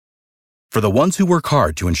For the ones who work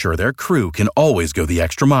hard to ensure their crew can always go the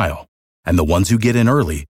extra mile, and the ones who get in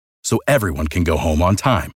early so everyone can go home on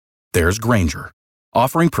time, there's Grainger,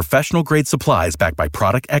 offering professional-grade supplies backed by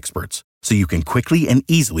product experts so you can quickly and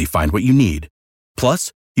easily find what you need.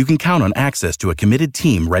 Plus, you can count on access to a committed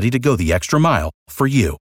team ready to go the extra mile for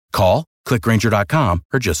you. Call, click Grainger.com,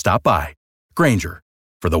 or just stop by. Grainger,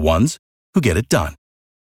 for the ones who get it done.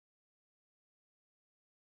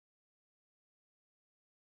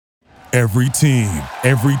 Every team,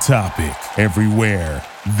 every topic, everywhere.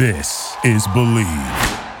 This is Believe.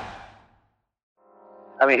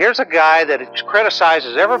 I mean, here's a guy that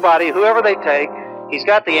criticizes everybody, whoever they take. He's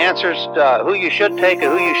got the answers to who you should take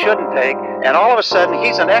and who you shouldn't take. And all of a sudden,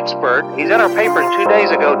 he's an expert. He's in our paper 2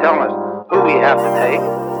 days ago telling us who we have to take.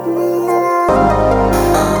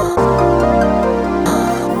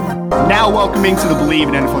 Now welcoming to the Believe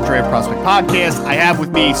in NFL Draft Prospect podcast, I have with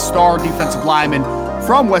me star defensive lineman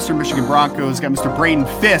from Western Michigan Broncos, got Mr. Braden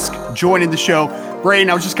Fisk joining the show. Braden,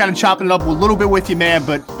 I was just kind of chopping it up a little bit with you, man,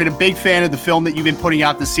 but been a big fan of the film that you've been putting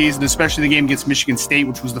out this season, especially the game against Michigan State,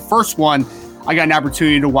 which was the first one I got an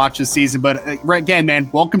opportunity to watch this season. But again, man,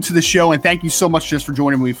 welcome to the show, and thank you so much just for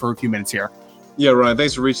joining me for a few minutes here. Yeah, Ryan,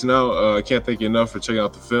 thanks for reaching out. I can't thank you enough for checking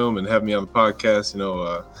out the film and having me on the podcast. It's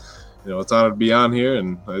an honor to be on here,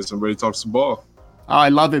 and I'm ready to talk some ball. Oh, I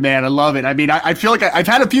love it, man. I love it. I mean, I feel like I've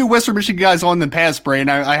had a few Western Michigan guys on in the past, Braden.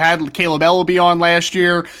 I had Caleb Ellaby on last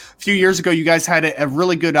year. A few years ago, you guys had a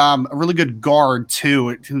really good guard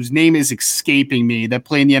too, whose name is escaping me, that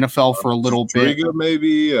played in the NFL for a little bit. Juriga,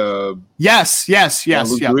 maybe. Yes.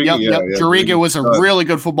 Juriga was a really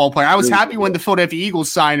good football player. I was happy when the Philadelphia Eagles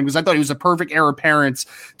signed him because I thought he was a perfect heir apparent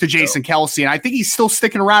to Jason Kelce, and I think he's still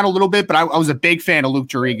sticking around a little bit. But I was a big fan of Luke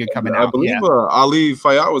Juriga coming out. I believe Ali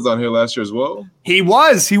Fayyad was on here last year as well. He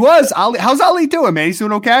was. Ali, how's Ali doing, man? He's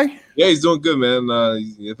doing okay? Yeah, he's doing good, man.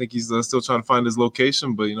 I think he's still trying to find his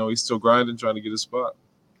location, but he's still grinding, trying to get his spot.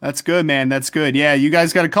 That's good, man. That's good. Yeah, you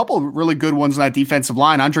guys got a couple of really good ones on that defensive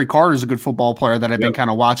line. Andre Carter's a good football player that I've been kind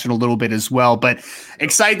of watching a little bit as well. But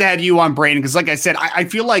excited to have you on, Braden, because like I said, I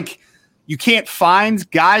feel like you can't find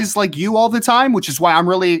guys like you all the time, which is why I'm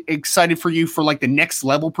really excited for you for like the next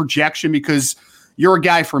level projection, because you're a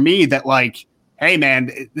guy for me that like, hey, man,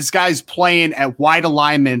 this guy's playing at wide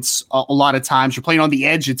alignments a lot of times. You're playing on the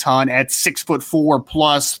edge a ton at 6'4"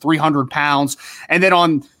 plus 300 pounds. And then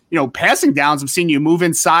on, passing downs, I'm seeing you move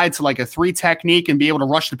inside to like a 3 technique and be able to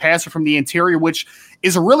rush the passer from the interior, which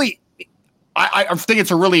is I think it's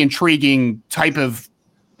a really intriguing type of,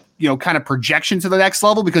 kind of projection to the next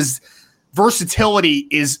level, because versatility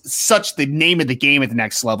is such the name of the game at the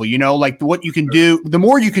next level, like what you can do, the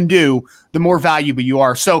more you can do, the more valuable you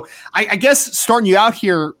are. So I guess starting you out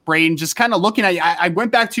here, Braden, just kind of looking at you, I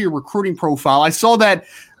went back to your recruiting profile. I saw that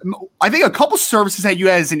I think a couple services had you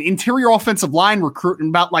as an interior offensive line recruiting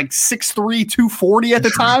about like 6'3", 240 at the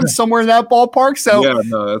time, somewhere in that ballpark. So yeah,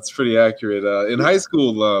 no, that's pretty accurate. In high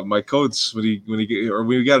school, my coach, when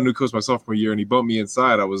we got a new coach my sophomore year and he bumped me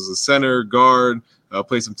inside, I was a center, guard,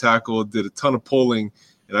 played some tackle, did a ton of pulling,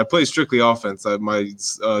 and I played strictly offense. My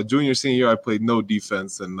junior, senior year, I played no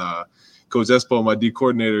defense. And Coach Espo, my D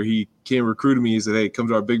coordinator, he came recruited me. He said, hey, come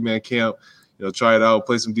to our big man camp, try it out,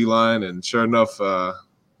 play some D-line. And sure enough,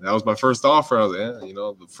 that was my first offer. I was like,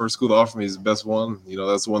 the first school to offer me is the best one.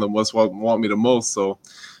 That's the one that must want me the most. So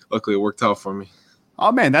luckily it worked out for me.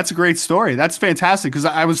 Oh man, that's a great story. That's fantastic. Because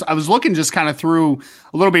I was looking just kind of through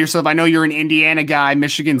a little bit yourself. I know you're an Indiana guy,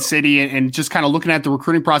 Michigan City, and just kind of looking at the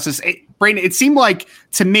recruiting process. Braden, it seemed like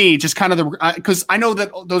to me just kind of because I know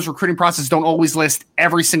that those recruiting processes don't always list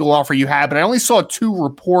every single offer you have, but I only saw 2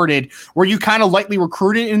 reported. Were you kind of lightly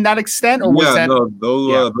recruited in that extent, or was that? No,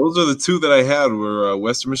 those are the 2 that I had were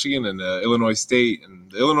Western Michigan and Illinois State,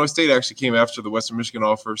 and Illinois State actually came after the Western Michigan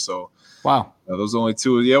offer. So wow. Those are only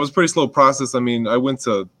 2. Yeah, it was a pretty slow process. I mean,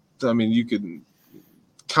 you could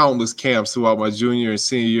countless camps throughout my junior and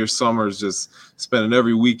senior year summers, just spending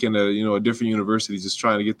every weekend at a different university, just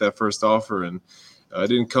trying to get that first offer. And it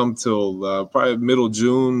didn't come till probably middle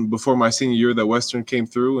June before my senior year that Western came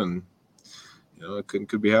through, and I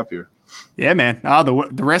could be happier. Yeah, man.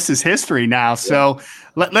 The rest is history now. So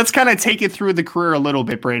let's kind of take it through the career a little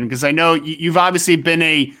bit, Braden, because I know you've obviously been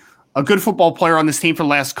a good football player on this team for the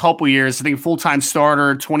last couple of years. I think full-time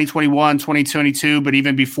starter 2021, 2022, but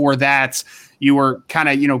even before that, you were kind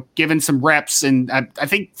of, given some reps. And I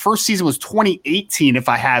think first season was 2018, if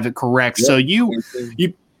I have it correct. Yeah, so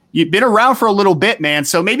you've been around for a little bit, man.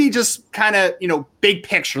 So maybe just kind of, big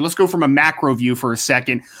picture. Let's go from a macro view for a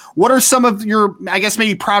second. What are some of your, I guess,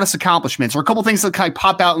 maybe proudest accomplishments, or a couple things that kind of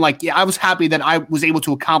pop out and I was happy that I was able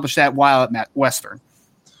to accomplish that while at Western?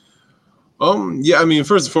 Yeah, I mean,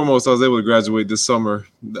 first and foremost, I was able to graduate this summer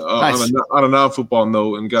Nice. on a non-football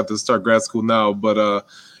note and got to start grad school now. But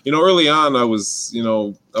early on, I was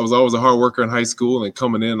always a hard worker in high school, and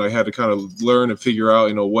coming in, I had to kind of learn and figure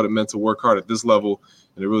out, what it meant to work hard at this level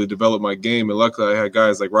and to really develop my game. And luckily, I had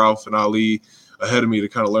guys like Ralph and Ali ahead of me to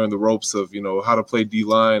kind of learn the ropes of, how to play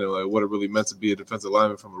D-line and like what it really meant to be a defensive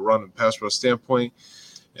lineman from a run and pass rush standpoint.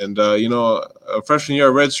 And, freshman year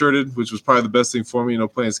I redshirted, which was probably the best thing for me,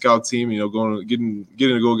 playing scout team, getting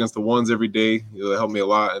to go against the ones every day, that helped me a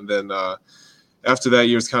lot. And then after that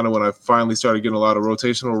year is kind of when I finally started getting a lot of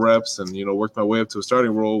rotational reps and, worked my way up to a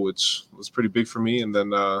starting role, which was pretty big for me. And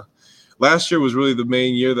then last year was really the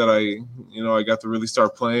main year that I got to really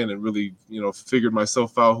start playing and really, figured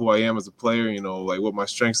myself out who I am as a player, like what my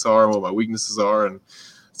strengths are and what my weaknesses are. And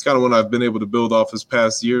it's kind of when I've been able to build off this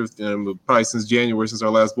past year, and probably since January, since our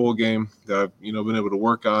last bowl game, that I've been able to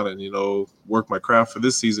work on and work my craft for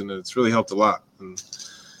this season, and it's really helped a lot. And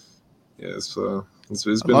yeah, it's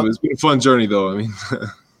been a fun journey, though. I mean,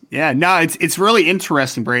 Yeah, no, it's really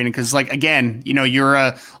interesting, Braden, because like again, you're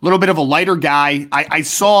a little bit of a lighter guy. I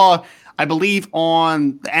saw, I believe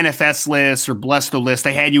on the NFS list or Blesto list,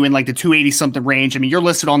 they had you in like the 280 something range. I mean, you're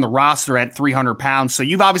listed on the roster at 300 pounds, so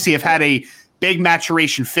you've obviously have had a big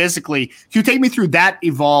maturation physically. Can you take me through that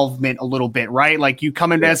evolvement a little bit, right? Like you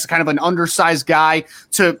come in as kind of an undersized guy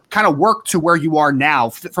to kind of work to where you are now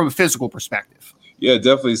from a physical perspective. Yeah,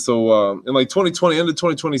 definitely. So in like 2020, end of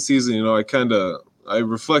 2020 season, I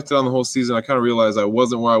reflected on the whole season. I kind of realized I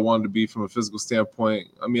wasn't where I wanted to be from a physical standpoint.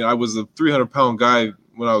 I mean, I was a 300-pound guy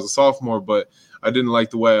when I was a sophomore, but I didn't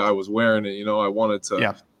like the way I was wearing it. I wanted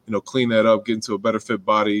to clean that up, get into a better fit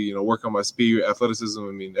body, work on my speed,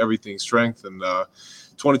 athleticism, everything, strength. And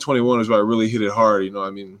 2021 is where I really hit it hard.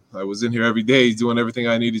 I was in here every day doing everything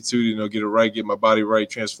I needed to, get it right, get my body right,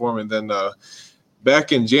 transform. And then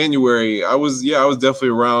back in January, I was definitely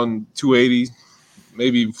around 280,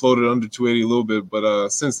 maybe even floated under 280 a little bit. But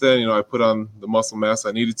since then, I put on the muscle mass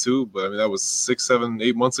I needed to. But that was 6, 7,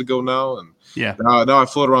 8 months ago now. And now I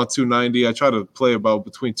float around 290. I try to play about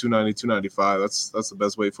between 290, 295. That's the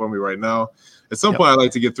best weight for me right now. At some point, I'd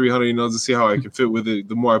like to get 300, to see how I can fit with it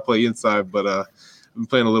the more I play inside. But I'm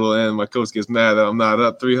playing a little end. My coach gets mad that I'm not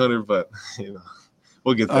up 300, but,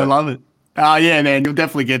 we'll get there. I love it. Yeah, man, you'll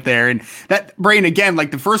definitely get there. And that, Braden, again,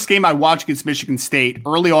 like the first game I watched against Michigan State,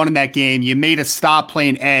 early on in that game, you made a stop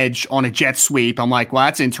playing edge on a jet sweep. I'm like, well,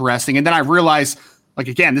 that's interesting. And then I realized, like,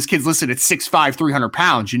 again, this kid's listed at 6'5", 300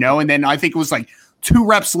 pounds, and then I think it was like 2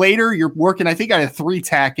 reps later, you're working, I think, at a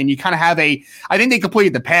 3-tech, and you kind of have I think they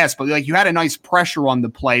completed the pass, but like you had a nice pressure on the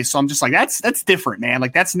play. So I'm just like, that's different, man.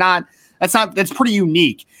 Like that's pretty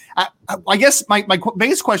unique. I guess my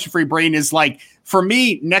biggest question for you, Braden, is like, for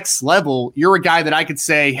me, next level, you're a guy that I could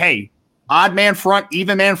say, hey, odd man front,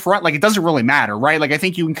 even man front, like it doesn't really matter, right? Like I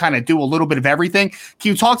think you can kind of do a little bit of everything.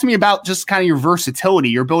 Can you talk to me about just kind of your versatility,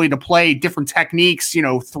 your ability to play different techniques,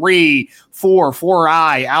 3, 4,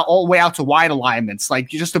 4-eye, all the way out to wide alignments, like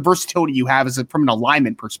just the versatility you have from an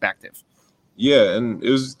alignment perspective? Yeah, and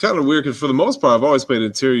it was kind of weird because for the most part, I've always played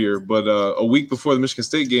interior. But a week before the Michigan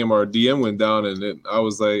State game, our DM went down, and I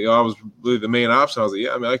was like, I was really the main option. I was like,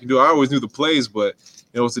 yeah, I can do it. I always knew the plays, but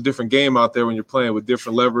it's a different game out there when you're playing with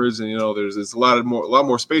different levers, and there's a lot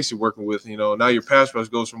more space you're working with. Now your pass rush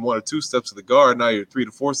goes from 1 or 2 steps to the guard. Now you're 3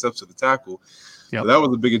 to 4 steps to the tackle. Yep. So that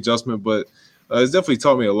was a big adjustment, but it's definitely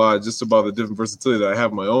taught me a lot just about the different versatility that I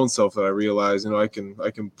have in my own self, that I realize, I can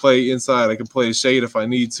play inside. I can play a shade if I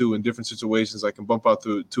need to in different situations. I can bump out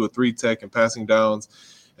to a 3-tech and passing downs.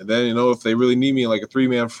 And then, if they really need me in like a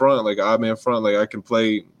 3-man front, like an odd man front, like I can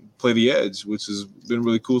play the edge, which has been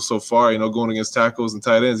really cool so far, going against tackles and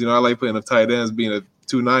tight ends. I like playing the tight ends, being a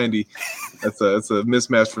 290. That's a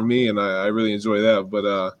mismatch for me, and I really enjoy that.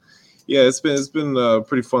 But yeah, it's been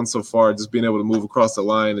pretty fun so far, just being able to move across the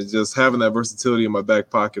line and just having that versatility in my back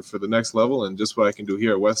pocket for the next level, and just what I can do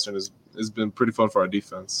here at Western has been pretty fun for our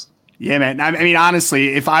defense. Yeah, man. I mean, honestly,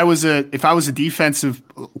 if I was a defensive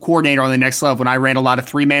coordinator on the next level and I ran a lot of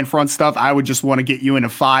 3-man front stuff, I would just want to get you in a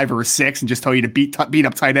 5 or a 6 and just tell you to beat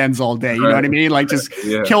up tight ends all day. You know what I mean? Like just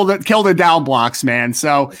kill the down blocks, man.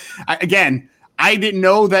 So again, I didn't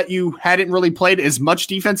know that you hadn't really played as much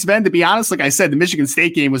defensive end. To be honest, like I said, the Michigan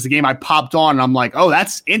State game was the game I popped on, and I'm like, oh,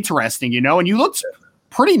 that's interesting, and you looked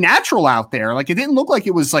pretty natural out there. Like it didn't look like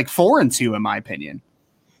it was like foreign to you, in my opinion.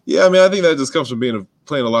 Yeah, I think that just comes from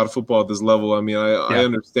playing a lot of football at this level. I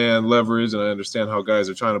understand leverage, and I understand how guys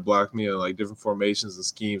are trying to block me in like different formations and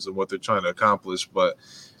schemes and what they're trying to accomplish. But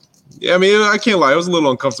Yeah, I mean, I can't lie. I was a little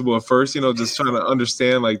uncomfortable at first, just trying to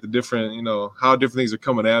understand like the different, how different things are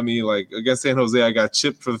coming at me. Like against San Jose, I got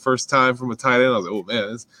chipped for the first time from a tight end. I was like, oh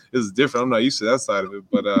man, this is different. I'm not used to that side of it,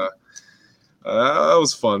 but that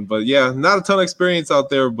was fun. But yeah, not a ton of experience out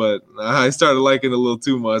there, but I started liking it a little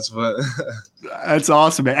too much. But that's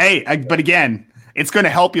awesome, man. Hey, but again, it's going to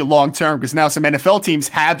help you long term because now some NFL teams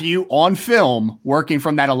have you on film working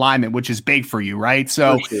from that alignment, which is big for you, right?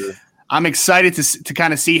 So. Sure. I'm excited to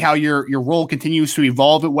kind of see how your role continues to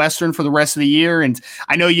evolve at Western for the rest of the year. And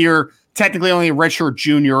I know you're technically only a redshirt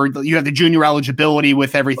junior. You have the junior eligibility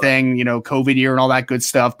with everything, COVID year and all that good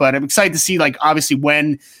stuff. But I'm excited to see, like, obviously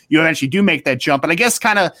when you eventually do make that jump. And I guess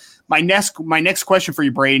kind of my next question for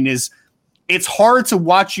you, Braden, is it's hard to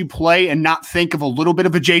watch you play and not think of a little bit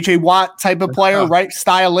of a J.J. Watt type of player, right,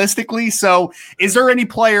 stylistically. So is there any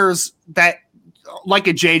players that – like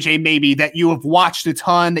a JJ maybe that you have watched a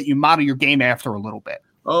ton that you model your game after a little bit?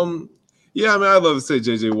 Yeah, I mean, I'd love to say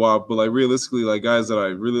JJ Watt, but like realistically, like guys that I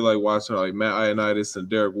really like watching are like Matt Ioannidis and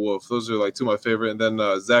Derek Wolfe. Those are like two of my favorite. And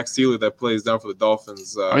then Zach Sealer that plays down for the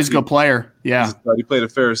Dolphins. He's a good player. Yeah. He played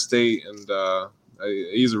at Ferris State, and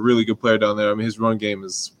he's a really good player down there. I mean, his run game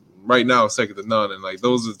is right now second to none. And like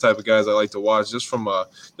those are the type of guys I like to watch just from a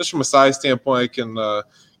size standpoint. I can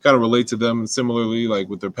kind of relate to them similarly, like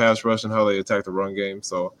with their pass rush and how they attack the run game.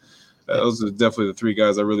 So those are definitely the three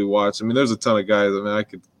guys I really watch. I mean, there's a ton of guys. I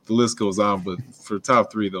mean, the list goes on, but for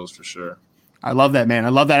top three, those for sure. I love that, man. I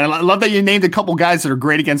love that. And I love that you named a couple guys that are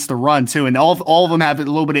great against the run too. And all of them have a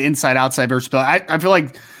little bit of inside-outside versatility. I feel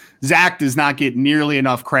like Zach does not get nearly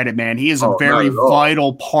enough credit, man. He is a very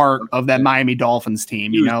vital part of that Miami Dolphins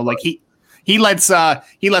team. Like he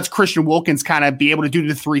lets Christian Wilkins kind of be able to do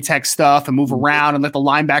the 3-tech stuff and move around and let the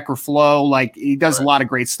linebacker flow. Like he does a lot of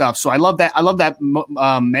great stuff. So I love that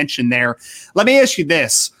mention there. Let me ask you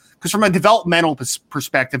this, because from a developmental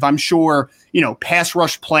perspective, I'm sure, pass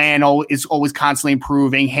rush plan is always constantly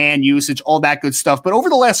improving, hand usage, all that good stuff. But over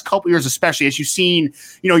the last couple of years, especially as you've seen,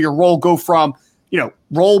 your role go from,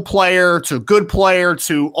 role player to good player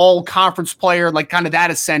to all conference player, like kind of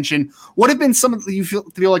that ascension. What have been some of you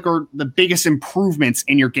feel like are the biggest improvements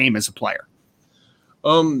in your game as a player?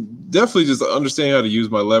 Definitely just understanding how to use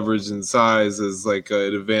my leverage and size as like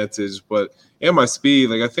an advantage, and my speed.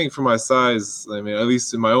 Like I think for my size, I mean, at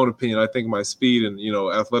least in my own opinion, I think my speed and,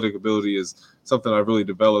 athletic ability is something I've really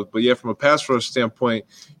developed. But yeah, from a pass rush standpoint,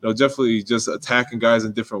 definitely just attacking guys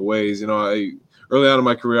in different ways. Early on in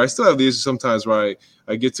my career, I still have the issue sometimes where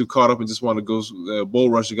I get too caught up and just want to go bull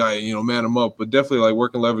rush a guy and, man him up. But definitely like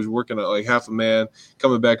working leverage, working at like half a man,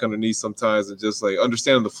 coming back underneath sometimes and just like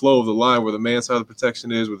understanding the flow of the line, where the man side of the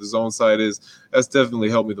protection is, where the zone side is. That's definitely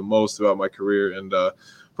helped me the most throughout my career. And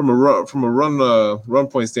from a run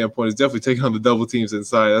point standpoint, it's definitely taking on the double teams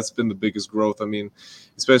inside. That's been the biggest growth. I mean,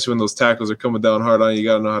 especially when those tackles are coming down hard on you, you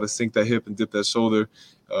got to know how to sink that hip and dip that shoulder.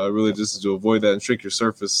 Really just to avoid that and shrink your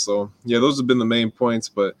surface. So yeah, those have been the main points.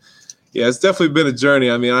 But yeah, it's definitely been a journey.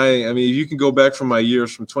 I mean, if you can go back from my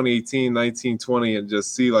years from 2018, 19, 20 and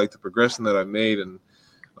just see like the progression that I've made, and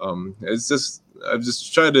it's just I've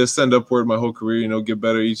just tried to ascend upward my whole career. Get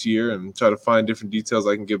better each year and try to find different details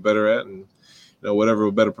I can get better at, and whatever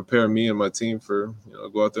will better prepare me and my team for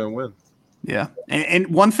go out there and win. Yeah, and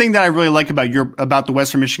one thing that I really like about the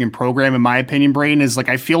Western Michigan program, in my opinion, Braden, is like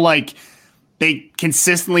I feel like they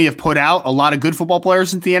consistently have put out a lot of good football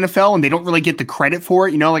players into the NFL, and they don't really get the credit for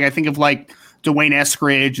it. Like I think of like Dwayne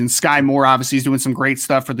Eskridge and Sky Moore. Obviously, he's doing some great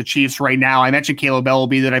stuff for the Chiefs right now. I mentioned Caleb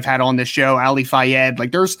Ellaby that I've had on this show, Ali Fayed.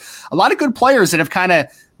 Like there's a lot of good players that have kind of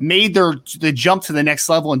made the jump to the next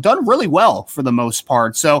level and done really well for the most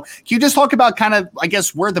part. So can you just talk about kind of, I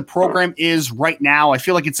guess, where the program is right now? I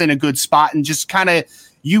feel like it's in a good spot, and just kind of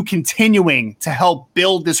you continuing to help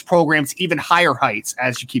build this program to even higher heights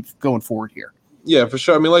as you keep going forward here. Yeah, for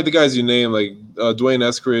sure. I mean, like the guys you named, like Dwayne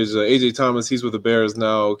Eskridge, AJ Thomas, he's with the Bears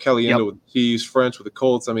now, Caliendo with the Chiefs, French with the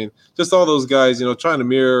Colts. I mean, just all those guys, trying to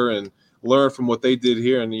mirror and learn from what they did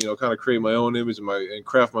here, and kind of create my own image and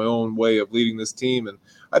craft my own way of leading this team. And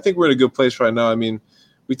I think we're in a good place right now. I mean,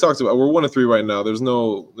 we talked about we're 1-3 right now. There's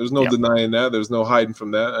no denying that. There's no hiding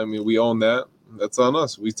from that. I mean, we own that. That's on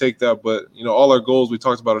us. We take that, but all our goals we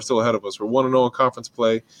talked about are still ahead of us. We're 1-0 in conference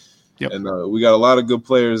play. Yep. And we got a lot of good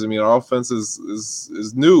players. I mean, our offense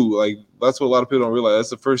is new. Like that's what a lot of people don't realize. That's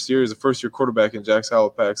the first year. He's a first-year quarterback in Jax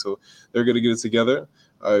Halapak, so they're going to get it together.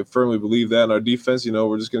 I firmly believe that. And our defense,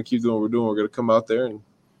 we're just going to keep doing what we're doing. We're going to come out there and,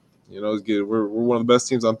 we're one of the best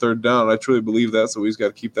teams on third down. I truly believe that, so we just got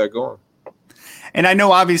to keep that going. And I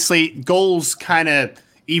know, obviously, goals kind of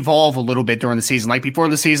evolve a little bit during the season. Like before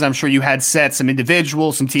the season, I'm sure you had set some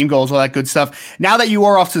individual, some team goals, all that good stuff. Now that you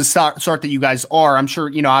are off to the start that you guys are, I'm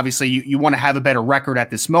sure, obviously you want to have a better record at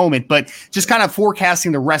this moment, but just kind of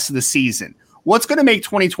forecasting the rest of the season. What's going to make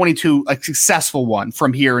 2022 a successful one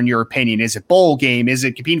from here, in your opinion? Is it bowl game? Is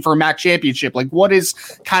it competing for a MAC championship? Like, what is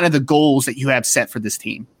kind of the goals that you have set for this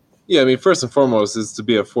team? Yeah, I mean, first and foremost is to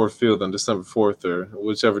be at Ford Field on December 4th or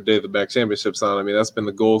whichever day the MAC championship's on. I mean, that's been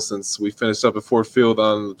the goal since we finished up at Ford Field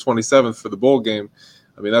on the 27th for the bowl game.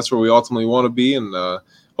 I mean, that's where we ultimately want to be, and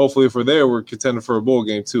hopefully if we're there, we're contending for a bowl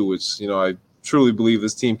game too, which, I truly believe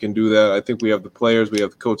this team can do that. I think we have the players, we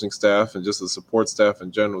have the coaching staff, and just the support staff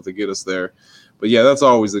in general to get us there. But yeah, that's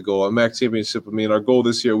always the goal. A MAC championship, I mean, our goal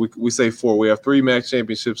this year, we say 4. We have 3 MAC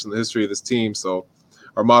championships in the history of this team, so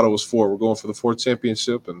our motto was 4. We're going for the 4th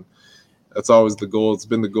championship, and that's always the goal. It's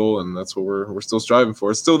been the goal, and that's what we're still striving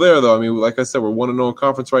for. It's still there, though. I mean, like I said, we're 1-0 in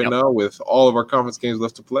conference right now with all of our conference games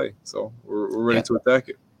left to play, so we're ready to attack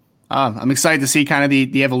it. I'm excited to see kind of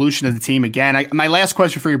the evolution of the team again. My last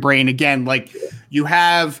question for your brain, again, like you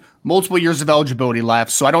have multiple years of eligibility left,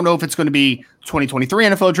 so I don't know if it's going to be 2023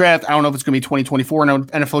 NFL draft. I don't know if it's going to be 2024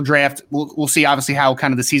 NFL draft. We'll see, obviously, how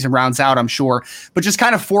kind of the season rounds out, I'm sure. But just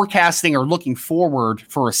kind of forecasting or looking forward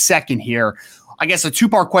for a second here, I guess a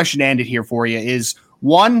 2-part question to end it here for you is,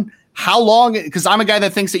 one, how long, because I'm a guy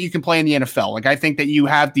that thinks that you can play in the NFL. Like, I think that you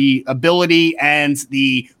have the ability and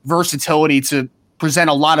the versatility to present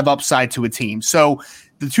a lot of upside to a team. So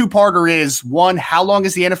the 2-parter is, one, how long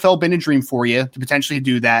has the NFL been a dream for you to potentially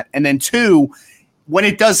do that? And then 2, when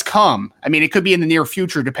it does come, I mean, it could be in the near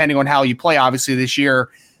future, depending on how you play, obviously, this year,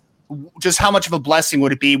 just how much of a blessing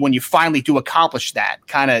would it be when you finally do accomplish that?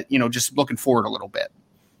 Kind of, just looking forward a little bit.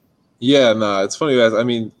 Yeah, it's funny that, I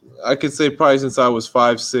mean, I could say probably since I was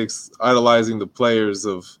 5, 6, idolizing the players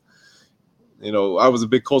of, I was a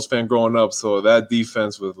big Colts fan growing up, so that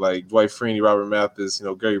defense with like Dwight Freeney, Robert Mathis,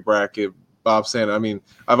 Gary Brackett, Bob Sanders. I mean,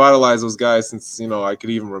 I've idolized those guys since, I could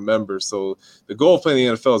even remember. So the goal of playing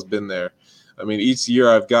the NFL has been there. I mean, each year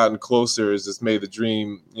I've gotten closer has just made the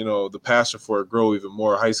dream, the passion for it grow even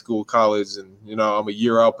more. High school, college, and, I'm a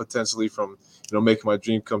year out potentially from, making my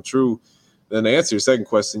dream come true. Then to answer your second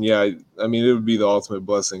question, yeah, I mean, it would be the ultimate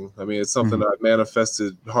blessing. I mean, it's something that I've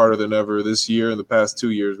manifested harder than ever this year and the past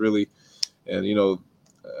 2 years, really. And,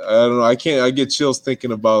 I don't know, I get chills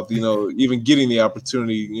thinking about, even getting the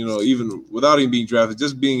opportunity, even without even being drafted,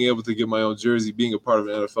 just being able to get my own jersey, being a part of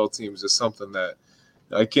an NFL team is just something that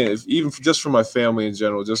I can't, even just for my family in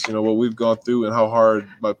general, just, what we've gone through and how hard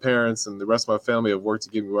my parents and the rest of my family have worked to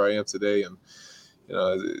get me where I am today. And,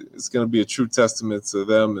 it's going to be a true testament to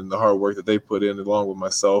them and the hard work that they put in, along with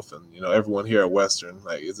myself and, everyone here at Western.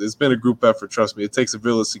 Like, it's been a group effort, trust me. It takes a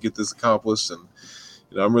village to get this accomplished, and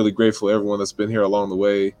I'm really grateful to everyone that's been here along the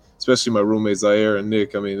way, especially my roommates Zaire and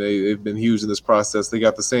Nick. I mean, they've been huge in this process. They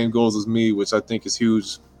got the same goals as me, which I think is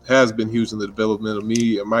huge, has been huge in the development of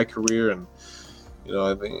me and my career. And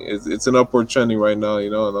I think it's an upward trending right now.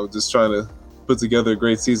 And I'm just trying to put together a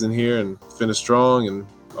great season here and finish strong, and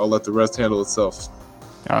I'll let the rest handle itself.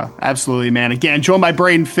 Absolutely, man. Again, joined by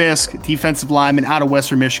Braden Fisk, defensive lineman out of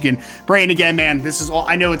Western Michigan. Braden, again, man, this is all,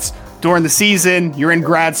 I know it's during the season, you're in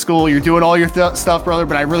grad school, you're doing all your stuff, brother,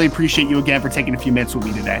 but I really appreciate you again for taking a few minutes with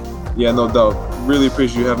me today. Yeah, no doubt. Really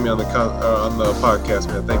appreciate you having me on the podcast,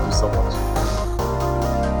 man. Thank you so much.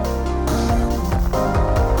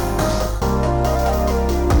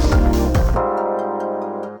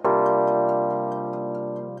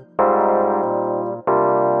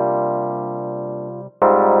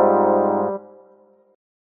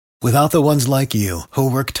 Without the ones like you, who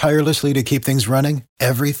work tirelessly to keep things running,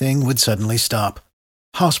 everything would suddenly stop.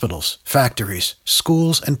 Hospitals, factories,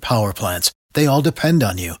 schools, and power plants, they all depend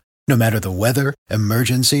on you. No matter the weather,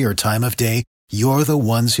 emergency, or time of day, you're the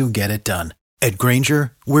ones who get it done. At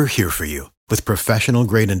Grainger, we're here for you with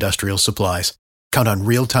professional-grade industrial supplies. Count on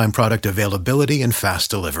real-time product availability and fast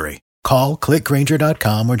delivery. Call, click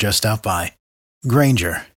Grainger.com, or just stop by.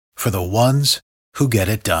 Grainger, for the ones who get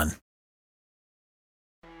it done.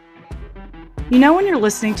 You know when you're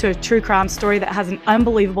listening to a true crime story that has an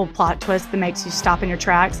unbelievable plot twist that makes you stop in your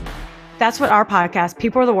tracks? That's what our podcast,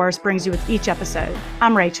 People Are the Worst, brings you with each episode.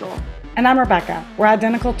 I'm Rachel. And I'm Rebecca. We're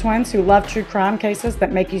identical twins who love true crime cases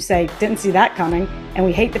that make you say, didn't see that coming, and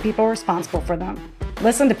we hate the people responsible for them.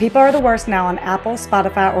 Listen to People Are the Worst now on Apple,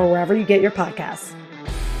 Spotify, or wherever you get your podcasts.